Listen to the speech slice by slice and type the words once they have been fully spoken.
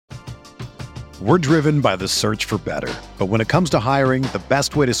We're driven by the search for better. But when it comes to hiring, the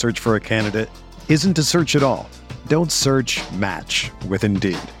best way to search for a candidate isn't to search at all. Don't search, match with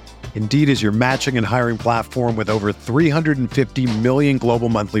Indeed. Indeed is your matching and hiring platform with over 350 million global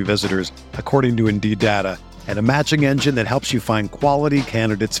monthly visitors, according to Indeed data, and a matching engine that helps you find quality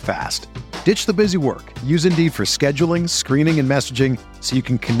candidates fast. Ditch the busy work. Use Indeed for scheduling, screening, and messaging so you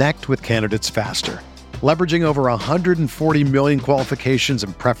can connect with candidates faster. Leveraging over 140 million qualifications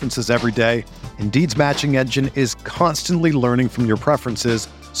and preferences every day, Indeed's matching engine is constantly learning from your preferences,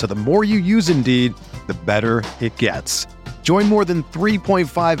 so the more you use Indeed, the better it gets. Join more than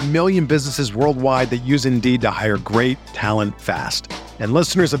 3.5 million businesses worldwide that use Indeed to hire great talent fast. And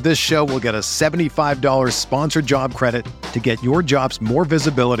listeners of this show will get a $75 sponsored job credit to get your jobs more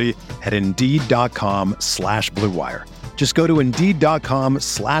visibility at Indeed.com/Blue Wire. Just go to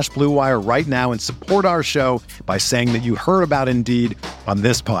Indeed.com/Blue Wire right now and support our show by saying that you heard about Indeed on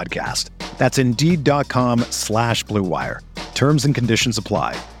this podcast. That's Indeed.com/Blue Wire. Terms and conditions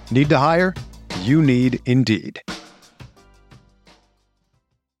apply. Need to hire? You need Indeed.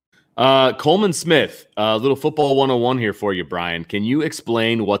 Coleman Smith, a little football 101 here for you, Brian. Can you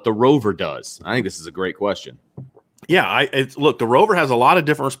explain what the Rover does? I think this is a great question. Yeah, look, the Rover has a lot of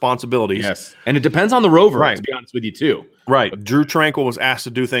different responsibilities. Yes, and it depends on the Rover, right, to be honest with you, too. Right. Drew Tranquill was asked to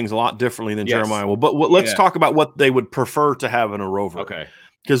do things a lot differently than Jeremiah will. But let's talk about what they would prefer to have in a Rover. Okay.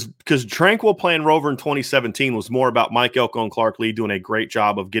 Because Tranquill playing Rover in 2017 was more about Mike Elko and Clark Lee doing a great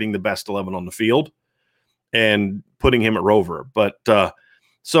job of getting the best 11 on the field and putting him at Rover. But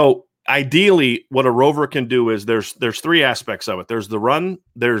so ideally, what a Rover can do is there's three aspects of it. There's the run,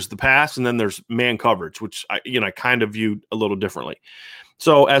 there's the pass, and then there's man coverage, which I kind of view a little differently.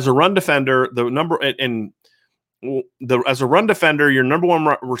 So as a run defender, as a run defender, your number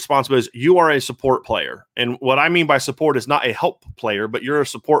one responsibility is you are a support player. And what I mean by support is not a help player, but you're a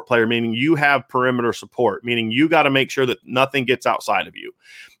support player, meaning you have perimeter support, meaning you got to make sure that nothing gets outside of you.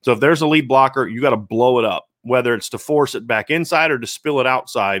 So if there's a lead blocker, you got to blow it up, whether it's to force it back inside or to spill it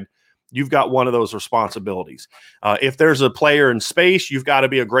outside. You've got one of those responsibilities. If there's a player in space, you've got to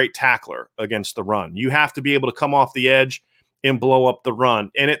be a great tackler against the run. You have to be able to come off the edge and blow up the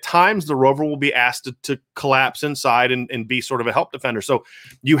run. And at times, the Rover will be asked to collapse inside and be sort of a help defender. So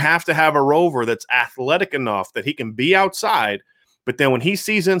you have to have a Rover that's athletic enough that he can be outside, but then when he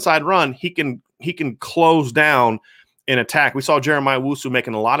sees inside run, he can close down and attack. We saw Jeremiah Wusu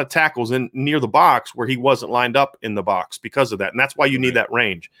making a lot of tackles near the box where he wasn't lined up in the box because of that. And that's why you need that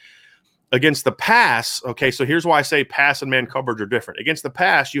range. Against the pass, okay, so here's why I say pass and man coverage are different. Against the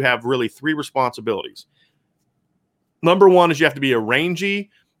pass, you have really three responsibilities. Number one is you have to be a rangy,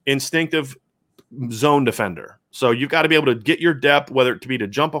 instinctive zone defender. So you've got to be able to get your depth, whether it be to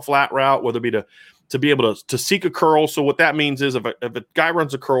jump a flat route, whether it be to be able to seek a curl. So what that means is if a guy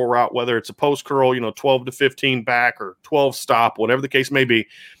runs a curl route, whether it's a post curl, 12 to 15 back or 12 stop, whatever the case may be,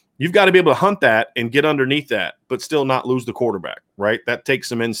 you've got to be able to hunt that and get underneath that, but still not lose the quarterback, right? That takes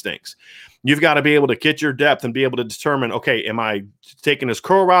some instincts. You've got to be able to get your depth and be able to determine, okay, am I taking this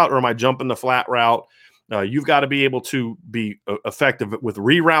curl route or am I jumping the flat route? You've got to be able to be effective with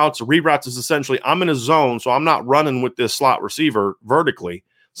reroutes. Reroutes is essentially I'm in a zone, so I'm not running with this slot receiver vertically.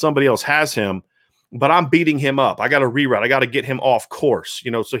 Somebody else has him, but I'm beating him up. I got to reroute. I got to get him off course,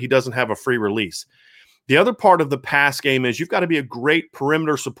 so he doesn't have a free release. The other part of the pass game is you've got to be a great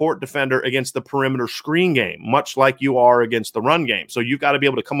perimeter support defender against the perimeter screen game, much like you are against the run game. So you've got to be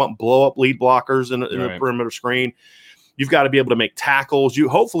able to come up and blow up lead blockers in a perimeter screen. You've got to be able to make tackles.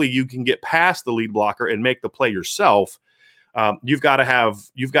 Hopefully you can get past the lead blocker and make the play yourself. You've got to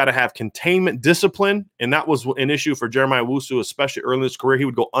have containment discipline, and that was an issue for Jeremiah Wusu, especially early in his career. He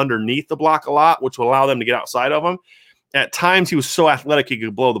would go underneath the block a lot, which would allow them to get outside of him. At times he was so athletic he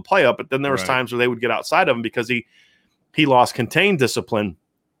could blow the play up, but then there was times where they would get outside of him because he lost contained discipline.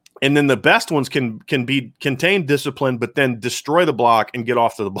 And then the best ones can be contained discipline, but then destroy the block and get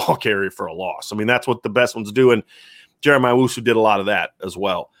off to the ball carrier for a loss. I mean, that's what the best ones do, and Jeremiah Wusu did a lot of that as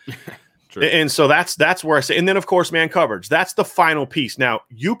well. And so that's where I say, and then of course, man coverage, that's the final piece. Now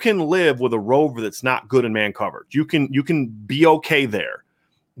you can live with a Rover that's not good in man coverage. You can be okay there,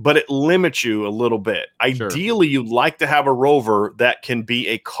 but it limits you a little bit. Ideally, you'd like to have a Rover that can be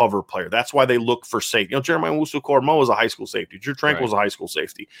a cover player. That's why they look for safety. Jeremiah Wusu-Koramoah was a high school safety. Drew Tranquill was a high school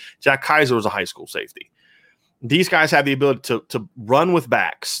safety. Jack Kaiser was a high school safety. These guys have the ability to run with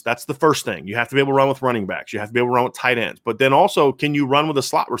backs. That's the first thing. You have to be able to run with running backs. You have to be able to run with tight ends. But then also, can you run with a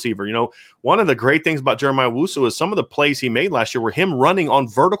slot receiver? One of the great things about Jeremiah Wusu is some of the plays he made last year were him running on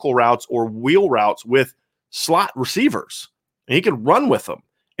vertical routes or wheel routes with slot receivers. And he could run with them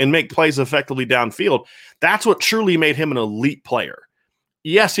and make plays effectively downfield. That's what truly made him an elite player.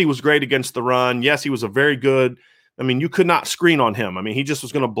 yes, he was great against the run. Yes, he was a very good. I mean, you could not screen on him. I mean, he just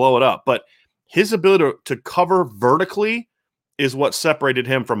was going to blow it up. But his ability to cover vertically is what separated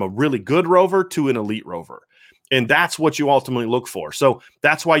him from a really good rover to an elite rover. And that's what you ultimately look for. So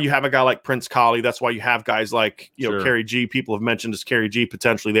that's why you have a guy like Prince Collie. That's why you have guys like, know, Kerry G. People have mentioned as Kerry G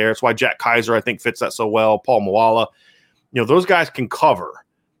potentially there. That's why Jack Kaiser, I think, fits that so well. Paul Moala. Those guys can cover.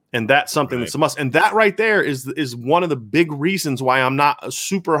 And that's something that's a must. And that right there is one of the big reasons why I'm not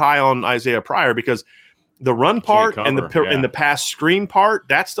super high on Isaiah Pryor, because the run part and the pass screen part,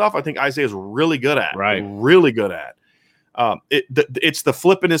 that stuff, I think Isaiah's really good at. Right. Really good at. It's the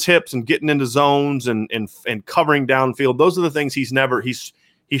flipping his hips and getting into zones and covering downfield. Those are the things he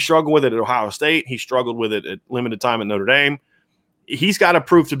struggled with it at Ohio State. He struggled with it at limited time at Notre Dame. He's got to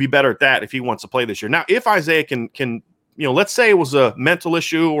prove to be better at that if he wants to play this year. Now, if Isaiah can let's say it was a mental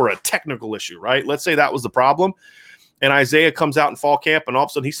issue or a technical issue, right? Let's say that was the problem, and Isaiah comes out in fall camp and all of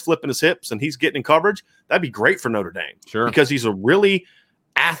a sudden he's flipping his hips and he's getting in coverage. That'd be great for Notre Dame. Sure. Because he's a really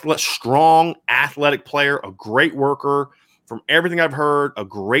strong, athletic player, a great worker. From everything I've heard, a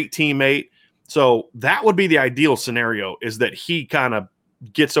great teammate. So that would be the ideal scenario, is that he kind of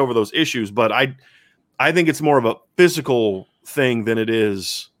gets over those issues. But I think it's more of a physical thing than it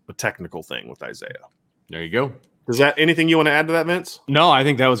is a technical thing with Isaiah. There you go. Is that anything you want to add to that, Vince? No, I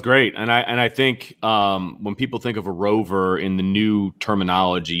think that was great. And I think when people think of a rover in the new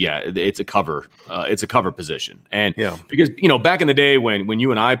terminology, it's a cover. It's a cover position. And because, back in the day when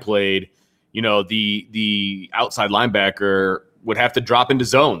you and I played, the outside linebacker would have to drop into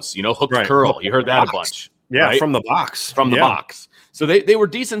zones, hook to curl. You heard that a bunch. Yeah, right? From the box. From the box. So they were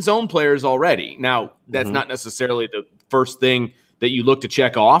decent zone players already. Now, that's not necessarily the first thing that you look to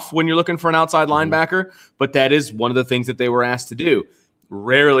check off when you're looking for an outside linebacker, but that is one of the things that they were asked to do.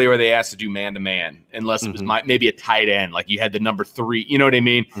 Rarely are they asked to do man-to-man unless it was maybe a tight end, like you had the number 3. You know what I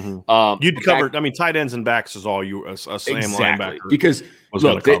mean? You'd cover. Tight ends and backs is all you a same linebacker. Because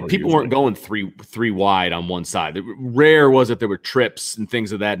look, people weren't going three wide on one side. Rare was it there were trips and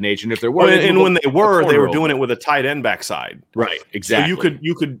things of that nature. And if there were, when they were doing it with a tight end backside. Right, exactly. So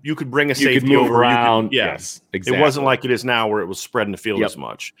you could bring a safety over around. Yes, exactly. It wasn't like it is now where it was spreading the field as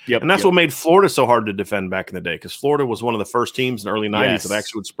much. Yep, and that's what made Florida so hard to defend back in the day, because Florida was one of the first teams in the early 90s that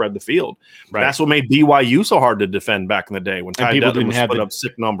actually would spread the field. Right. That's what made BYU so hard to defend back in the day when Ty Detmer was putting up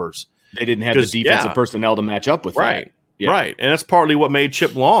sick numbers. They didn't have the defensive personnel to match up with that. Yeah. Right. And that's partly what made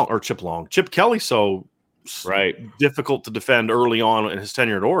Chip Kelly so difficult to defend early on in his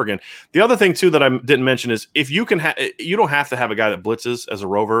tenure at Oregon. The other thing, too, that I didn't mention is if you can you don't have to have a guy that blitzes as a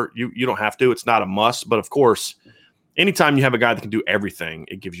rover. You don't have to. It's not a must. But, of course, anytime you have a guy that can do everything,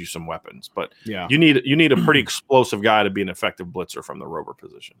 it gives you some weapons. But you need a pretty explosive guy to be an effective blitzer from the rover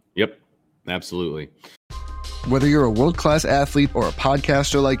position. Yep, absolutely. Whether you're a world-class athlete or a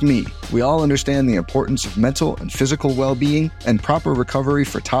podcaster like me, we all understand the importance of mental and physical well-being and proper recovery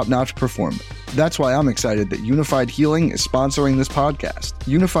for top-notch performance. That's why I'm excited that Unified Healing is sponsoring this podcast.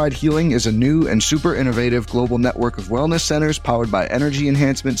 Unified Healing is a new and super innovative global network of wellness centers powered by Energy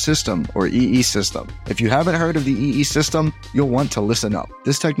Enhancement System, or EE System. If you haven't heard of the EE System, you'll want to listen up.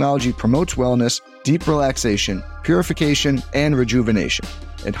 This technology promotes wellness, deep relaxation, purification, and rejuvenation.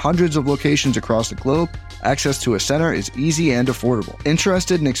 In hundreds of locations across the globe, access to a center is easy and affordable.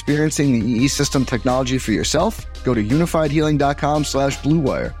 Interested in experiencing the EE System technology for yourself? Go to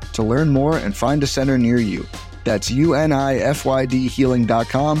unifiedhealing.com/bluewire to learn more and find a center near you. That's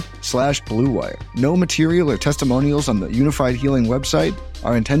unifydhealing.com/bluewire. No material or testimonials on the Unified Healing website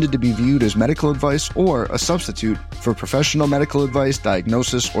are intended to be viewed as medical advice or a substitute for professional medical advice,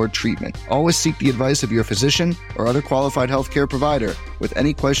 diagnosis, or treatment. Always seek the advice of your physician or other qualified healthcare provider with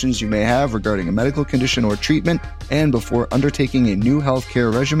any questions you may have regarding a medical condition or treatment and before undertaking a new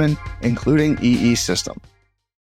healthcare regimen, including EE System.